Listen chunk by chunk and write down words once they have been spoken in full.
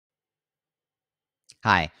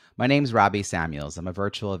Hi, my name's Robbie Samuels. I'm a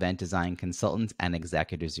virtual event design consultant and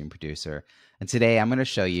executive Zoom producer. And today I'm going to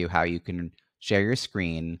show you how you can share your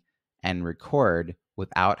screen and record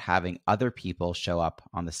without having other people show up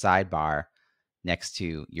on the sidebar next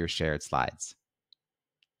to your shared slides.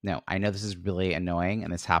 Now, I know this is really annoying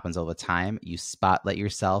and this happens all the time. You spotlight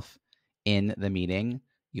yourself in the meeting.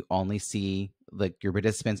 You only see, like, your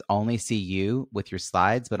participants only see you with your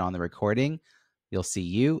slides, but on the recording, you'll see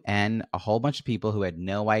you and a whole bunch of people who had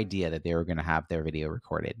no idea that they were going to have their video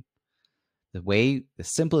recorded. The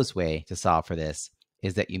simplest way to solve for this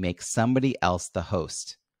is that you make somebody else the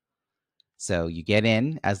host. So you get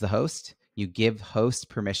in as the host, you give host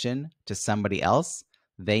permission to somebody else.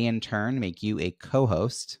 They in turn make you a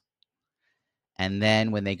co-host. And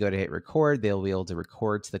then when they go to hit record, they'll be able to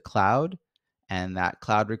record to the cloud. And that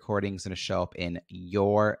cloud recording is going to show up in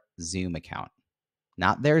your Zoom account.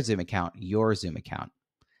 Not their Zoom account, your Zoom account.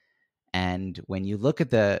 And when you look at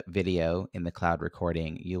the video in the cloud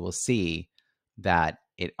recording, you will see that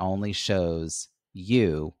it only shows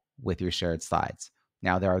you with your shared slides.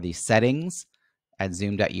 Now, there are these settings at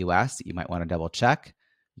zoom.us that you might want to double check.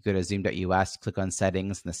 You go to zoom.us, click on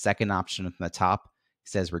settings, and the second option from the top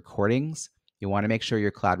says recordings. You want to make sure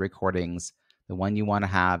your cloud recordings, the one you want to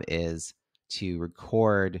have is to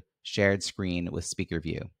record shared screen with speaker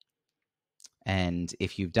view. And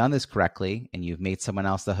if you've done this correctly and you've made someone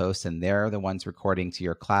else the host and they're the ones recording to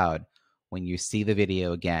your cloud, when you see the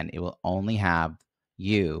video again, it will only have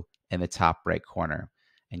you in the top right corner.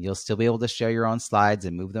 And you'll still be able to share your own slides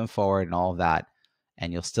and move them forward and all of that.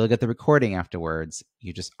 And you'll still get the recording afterwards.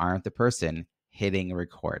 You just aren't the person hitting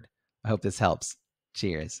record. I hope this helps.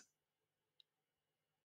 Cheers.